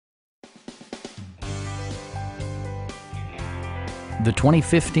The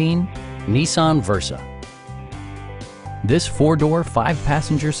 2015 Nissan Versa. This four-door,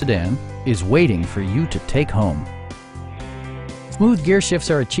 five-passenger sedan is waiting for you to take home. Smooth gear shifts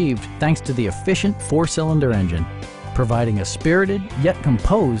are achieved thanks to the efficient four-cylinder engine, providing a spirited yet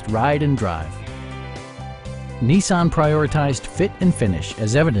composed ride and drive. Nissan prioritized fit and finish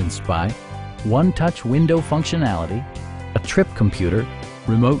as evidenced by one-touch window functionality, a trip computer,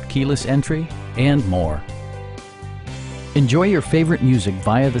 remote keyless entry, and more. Enjoy your favorite music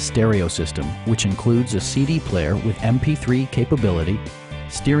via the stereo system, which includes a CD player with MP3 capability,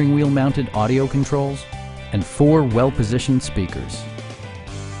 steering wheel mounted audio controls, and 4 well-positioned speakers.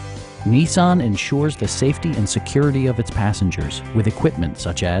 Nissan ensures the safety and security of its passengers with equipment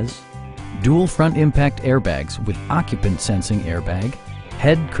such as dual front impact airbags with occupant sensing airbag,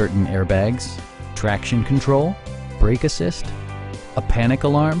 head curtain airbags, traction control, brake assist, a panic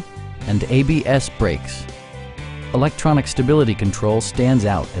alarm, and ABS brakes. Electronic stability control stands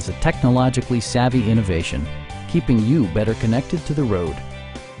out as a technologically savvy innovation, keeping you better connected to the road.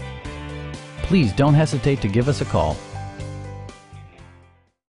 Please don't hesitate to give us a call.